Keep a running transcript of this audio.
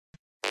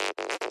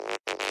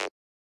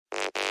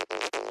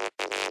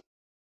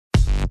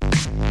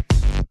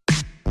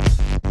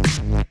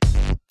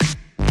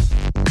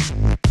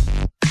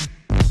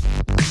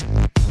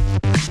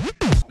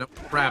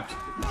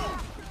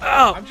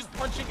Oh! I'm just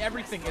punching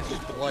everything. It's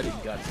just blood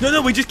and guts.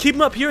 No, we just keep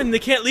them up here and they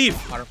can't leave.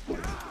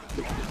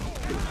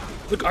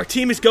 Look, our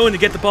team is going to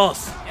get the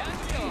balls.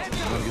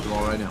 I'm gonna get the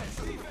ball right now.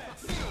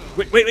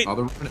 Wait. Oh,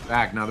 they're running it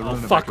back now. They're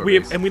running it Fuck,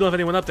 back. and we don't have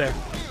anyone up there.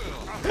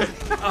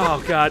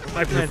 Oh god,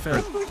 my plan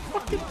failed.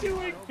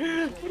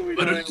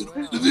 What are we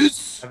doing?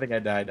 I think I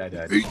died.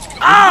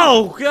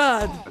 Oh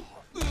god!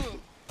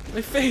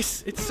 My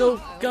face, it's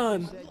so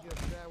gone.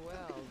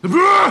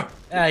 Ah,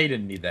 he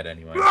didn't need that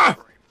anyway.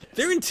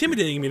 They're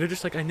intimidating me. They're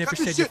just like, I never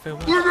said your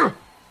farewell. Here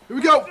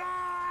we go.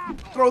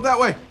 Throw it that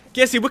way.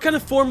 Gassy, what kind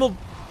of formal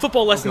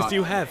football lessons do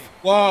you have?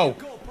 Whoa.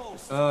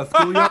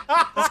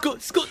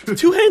 School,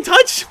 two-hand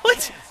touch?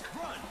 What?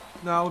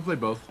 No, we played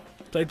both.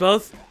 Played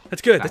both?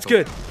 That's good, that's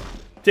good.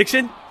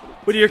 Dixon,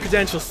 what are your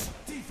credentials?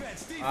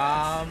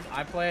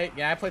 I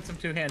played some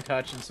two-hand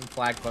touch and some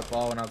flag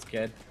football when I was a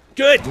kid.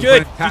 Good.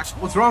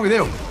 What's wrong with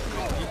you?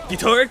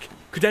 Utoric?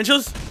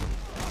 Credentials?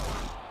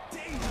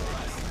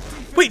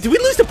 Wait, did we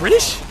lose the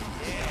British?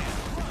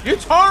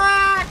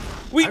 Utoric!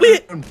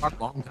 Wait.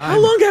 How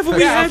long have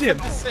we had him?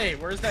 Say,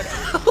 where's that?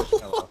 How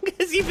long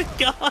has he been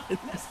gone?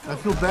 I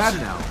feel bad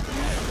now.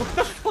 What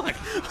the fuck?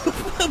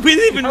 We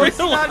didn't even How is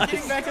he realize. not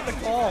getting back in the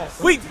call?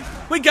 Wait,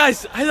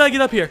 guys, how did I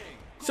get up here?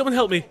 Someone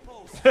help me.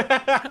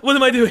 What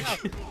am I doing?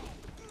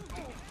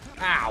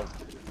 Ow.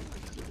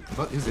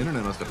 But his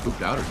internet must have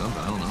pooped out or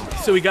something. I don't know.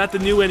 So we got the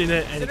new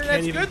internet and it can't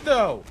Internet's even... good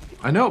though.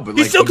 I know, but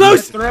He's like, so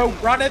close!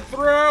 Run it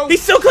through!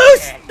 He's so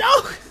close! No!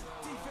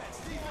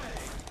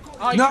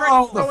 Oh, you No!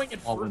 tried throwing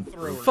it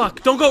through.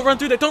 Fuck, don't go run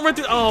through that. Don't run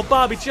through... Oh,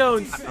 Bobby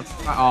Jones.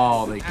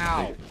 Oh, they.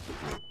 Ow.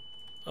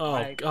 Oh,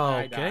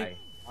 okay.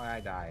 I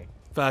die.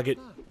 Fuck it.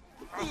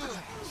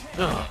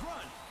 Oh.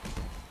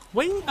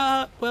 When,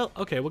 well,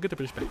 okay, we'll get the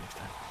British back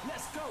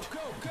next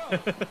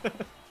time.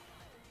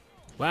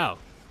 Wow.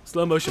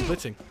 Slow motion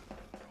blitzing.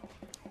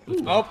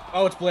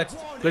 Oh, it's blitzed.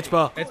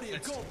 Blitzball. It's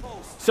blitzed.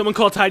 Someone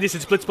call Titus,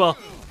 it's blitzball.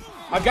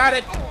 I've got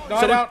it. No,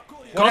 I don't.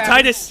 Call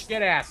Titus.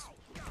 Get ass.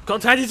 Call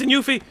Titus and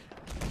Yuffie.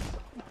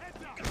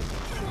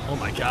 Oh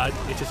my god,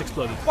 it just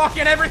exploded.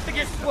 Fucking everything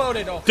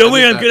exploded. Oh. Don't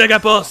worry, I'm good, I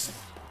got balls.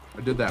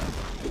 I did that.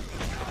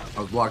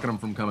 I was blocking them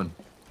from coming.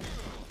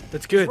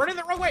 That's good. Running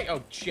the wrong way.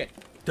 Oh, shit.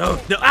 No,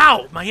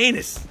 ow, my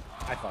anus.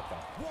 I fucked up.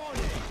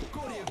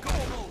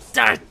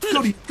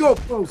 Cody, go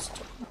post.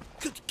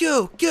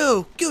 Go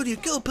to your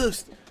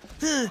goalpost.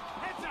 Huh.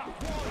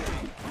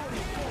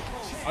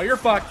 Oh, you're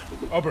fucked.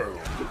 Oh, bro.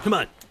 Come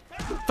on.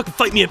 Fucking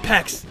fight me at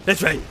PAX.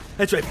 That's right,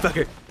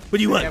 fucker. What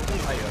do you want? Yeah, we'll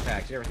fight you at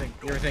PAX. You ever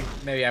think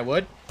maybe I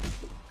would?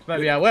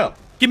 Maybe I will.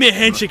 Give me a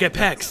handshake at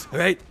PAX,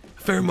 alright?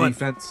 Firm one.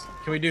 Defense.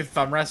 Can we do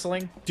thumb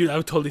wrestling? Dude, I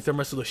would totally thumb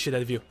wrestle the shit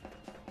out of you.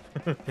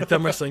 And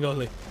thumb wrestling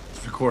only.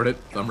 Just record it.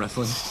 Thumb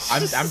wrestling.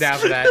 I'm down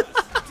for that.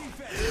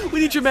 We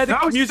need dramatic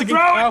music.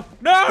 No.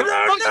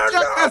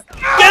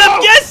 Get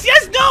him! Yes!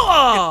 No!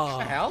 Oh. What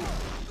the hell?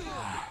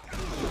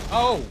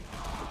 Oh,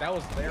 that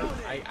was there.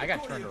 I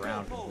got turned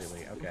around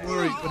completely. Okay.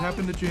 What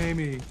happened to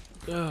Jamie?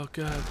 Oh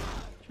god.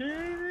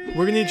 We're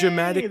gonna need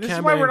dramatic This is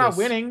camera why we're not angles.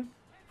 winning.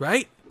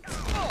 Right?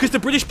 Because the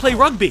British play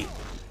rugby.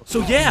 So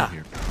yeah.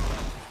 You're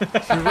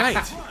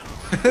right.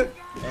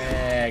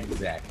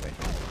 Exactly.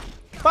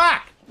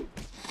 Fuck!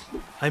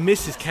 I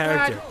miss his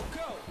character.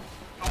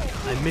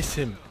 I miss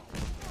him.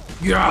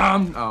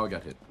 Yeah. Oh, I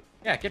got hit.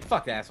 Yeah, get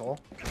fucked, asshole.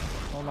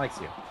 No one likes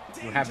you.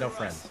 You have no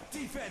friends. I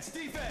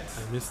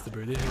miss the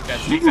British.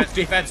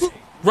 Defense.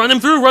 Run him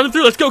through,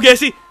 Let's go,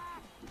 Gassy.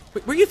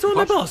 Wait, where are you throwing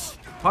my balls?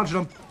 Punched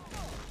him.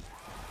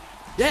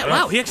 Yeah,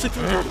 wow, he actually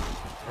threw it.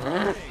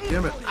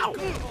 Damn it. Ow.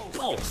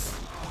 Balls.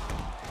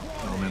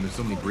 Oh man, there's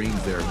so many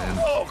greens there, man.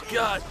 Oh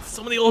god,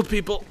 so many old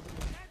people.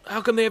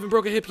 How come they haven't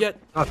broke a hip yet?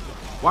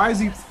 Why is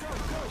he?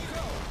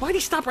 Why'd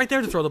he stop right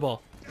there to throw the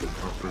ball?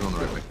 Oh, we're going the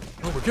right way.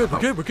 Oh, we're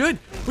good.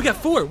 We got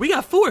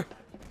four.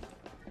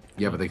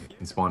 Yeah, but they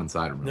can spawn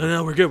inside. Remember?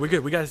 No, we're good.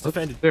 We got us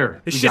defended.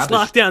 There. This We shit's got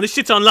locked down. This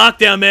shit's on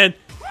lockdown, man.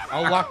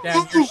 I'll lock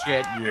down your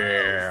shit.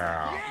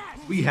 Yeah.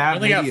 We have. We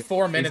only got maybe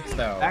 4 minutes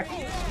though. Back.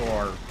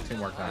 Score 2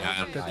 more times.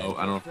 Yeah,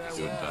 I don't know if we can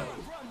do it in time.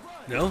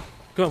 No?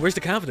 Come on, where's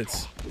the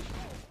confidence?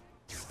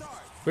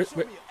 Where,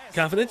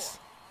 confidence?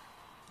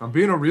 I'm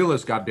being a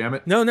realist,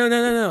 goddammit.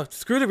 No.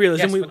 Screw the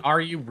realism. Yes, but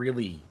are you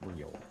really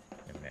real?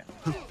 Man.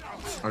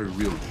 Are you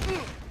real?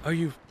 Are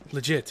you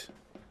legit?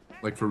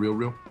 Like for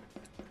real?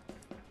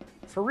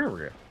 For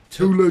real.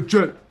 Too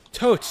legit.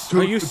 Totes,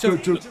 are you so...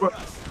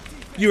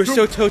 You are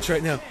so totes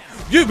right now.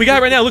 Dude, we got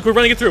it right now. Look, we're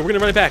running it through. We're gonna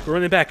run it back. We're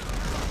running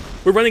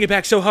it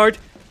back so hard.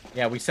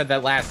 Yeah, we said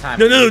that last time.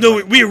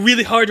 No. We are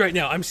really hard right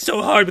now. I'm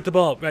so hard with the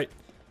ball. Right.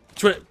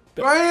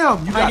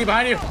 Bam!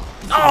 Behind you.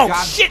 Oh,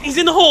 God. shit, he's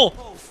in the hole.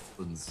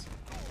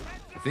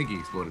 I think he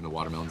exploded into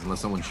watermelons unless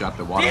someone shot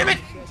the watermelon. Damn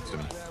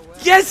it!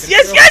 Yes!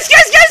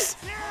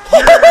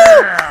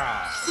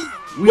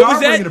 We are was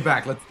that? bringing it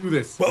back. Let's do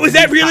this. What was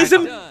that,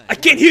 realism? I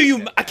can't hear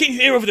you. I can't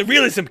hear over the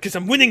realism because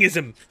I'm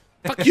winningism.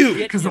 Fuck you.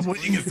 Because I'm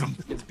winningism.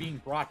 It's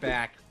being brought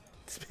back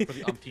for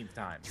the umpteenth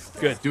time.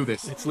 Good. Let's do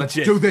this. It's Let's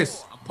legit. do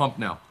this. I'm pumped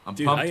now. I'm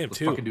Dude, pumped. I am Let's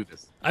too. fucking do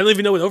this. I don't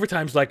even know what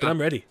overtime's like, but I'm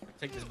ready.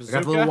 Take this I got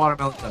bazooka. the little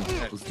watermelon.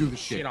 Let's do this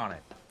shit. Shit on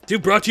it.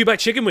 Dude, brought to you by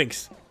Chicken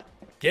Wings.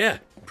 Yeah.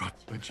 Brought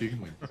by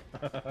chicken wings.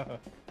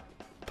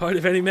 Part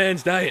of any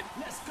man's diet.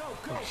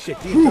 Oh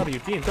shit,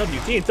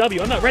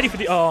 D&W. I'm not ready for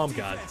the. Oh,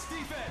 God.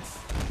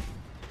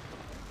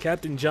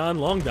 Captain John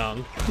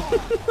Longdong.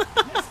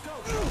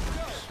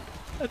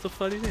 That's a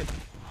funny name.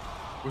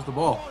 Where's the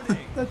ball? I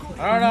don't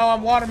know.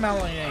 I'm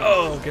watermeloning.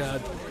 Oh,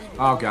 God.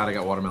 Oh god, I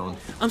got watermelon.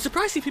 I'm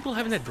surprised these people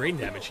haven't had brain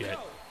damage yet.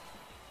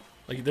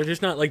 Like, they're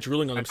just not, like,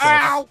 drooling on themselves.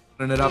 Ow!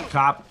 Running it up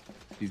top.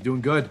 He's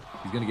doing good.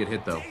 He's gonna get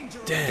hit though.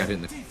 Damn. Got hit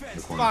in the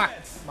corner. Fuck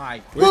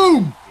my.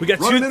 Boom! We got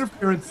Run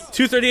interference.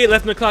 2:38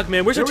 left in the clock,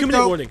 man. Where's our There we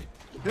 2-minute go. warning?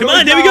 There Come we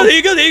on, there we go. go, there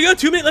you go, there you go.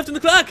 2 minutes left in the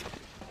clock.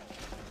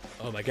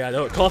 Oh, my God.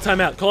 Oh, call a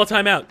timeout. Call a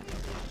timeout.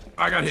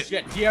 I got hit.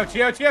 Shit,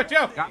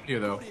 Gio. Got me here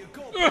though.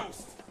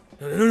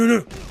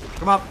 No.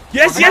 Come up.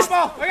 Yes, I yes.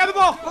 got the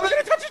ball. I'm gonna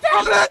touch it down.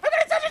 I'm gonna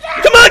touch it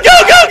down. Come on, go.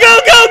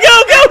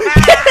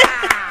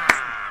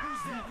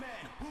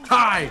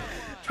 Tie.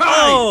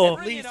 Oh,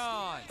 At least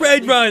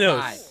red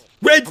rhinos. five.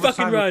 Red How much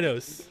fucking time?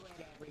 rhinos.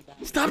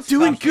 Stop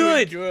doing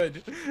good.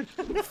 Good.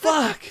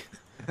 Fuck.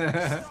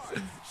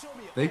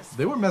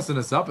 They were messing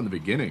us up in the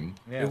beginning.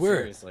 Yeah, They were.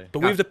 seriously. But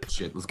we have the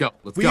Shit. Let's go.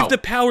 Let's we go. have the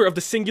power of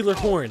the singular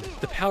horn.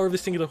 The power of the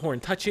singular horn.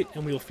 Touch it,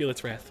 and we will feel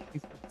its wrath.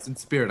 It's in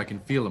spirit. I can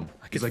feel him. can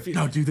He's like, feel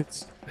no, it. do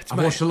this. That's I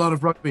my- watched a lot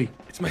of rugby.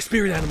 It's my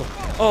spirit animal.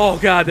 Oh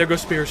God, there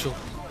goes spiritual.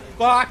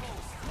 Fuck.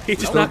 He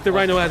just knocked the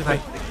rhino out of me.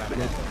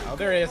 Oh,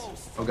 there he is.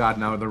 Oh god,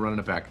 now they're running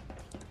it back.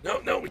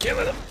 No, we can't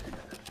let him.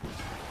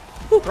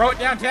 Throw it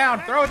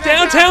downtown. Throw it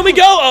Downtown we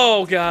go.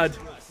 Oh God.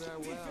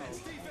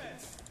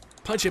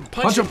 Punch him.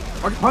 Punch him.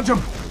 Punch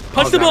him.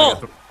 Punch Oh, the God, I ball.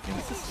 got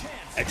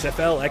the-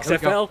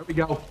 XFL. There we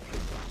go.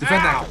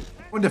 Defend that.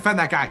 One defend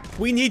that guy.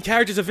 We need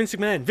characters of Vince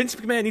McMahon. Vince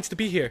McMahon needs to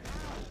be here.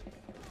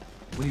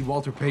 We need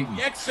Walter Payton.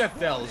 The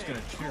XFL is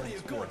gonna cheer and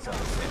score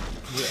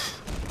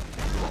itself.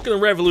 We're gonna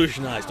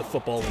revolutionize the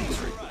football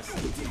industry.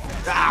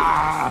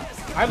 Ah!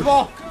 I have the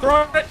ball.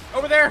 Throw it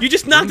over there. You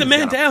just knocked a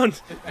man Yeah. down.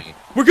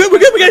 We're good. We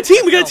got a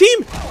team.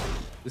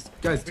 This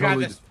guy's We got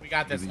totally this. just. We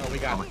got this. Oh, we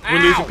got it. We're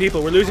losing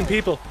people. We're losing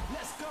people.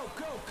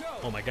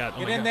 Oh my God. Oh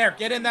Get my in God. there.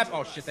 Get in that.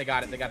 Oh shit, they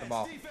got it. They got the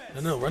ball.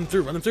 No, run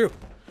them through.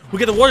 We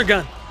get the water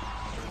gun.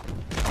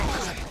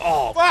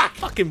 Oh, Fuck.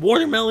 fucking I don't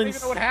watermelons.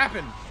 even know what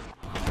happened.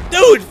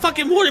 Dude,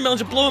 fucking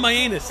watermelons are blowing my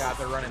anus. God,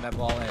 they're running that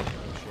ball in. Oh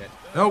shit.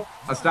 Nope.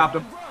 I stopped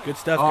him. Good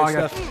stuff, Oh, good I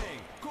got- stuff.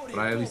 But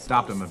I at least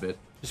stopped him a bit.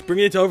 Just bring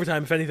it into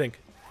overtime, if anything.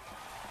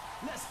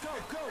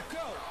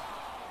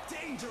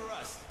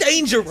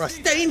 Dangerous.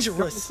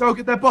 Let's go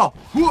get that ball.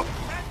 Whoop.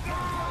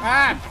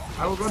 Ah!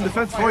 I will run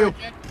defense for you.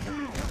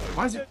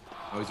 Why is he?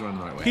 Oh, he's running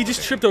the right way. He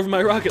just tripped over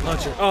my rocket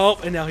launcher. Oh,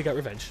 and now he got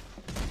revenge.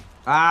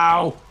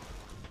 Ow.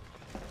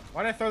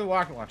 Why did I throw the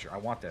rocket launcher? I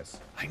want this.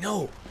 I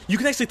know. You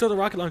can actually throw the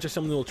rocket launcher at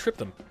someone who will trip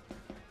them.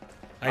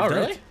 I've Oh done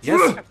really? it.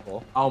 Yes. That's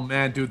cool. Oh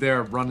man, dude,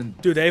 they're running.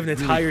 Dude, they have an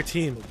entire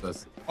team.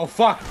 This. Oh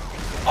fuck!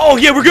 Oh,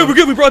 yeah, we're good.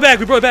 We brought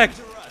it back.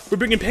 We're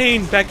bringing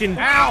Pain back in.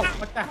 Ow!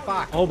 What the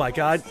fuck? Oh my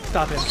God.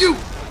 Stop him. You.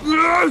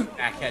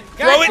 Backhead.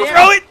 Throw it.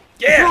 I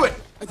Yeah. threw it.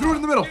 I threw it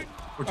in the middle.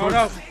 Or Oh towards-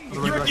 no! the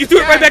right direction. You threw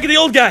it right back at the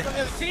old guy.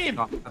 The team.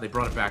 Oh, they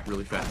brought it back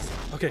really fast.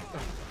 Okay.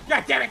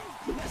 God damn it!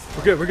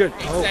 We're good.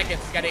 8 Oh.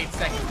 seconds. Got 8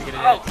 seconds to get it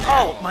in.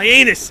 Oh, my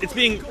anus. It's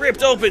being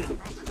ripped open. Dude,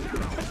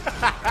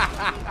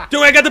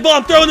 I got the ball.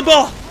 I'm throwing the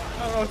ball.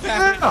 I don't know what's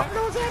happening. I don't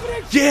know what's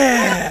happening.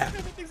 Yeah.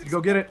 You go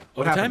get it.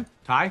 What Overtime? happened?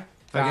 Tie?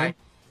 Die.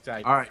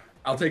 Tie? All right.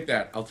 I'll take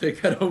that. I'll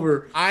take that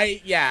over.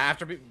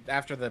 After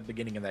the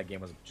beginning of that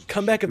game was just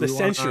Comeback of the Do we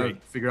wanna,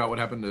 century. figure out what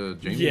happened to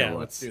Jamie? Yeah, or what?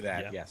 let's do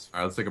that. Yeah. Yes. All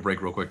right, let's take a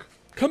break real quick.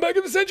 Comeback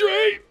of the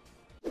century.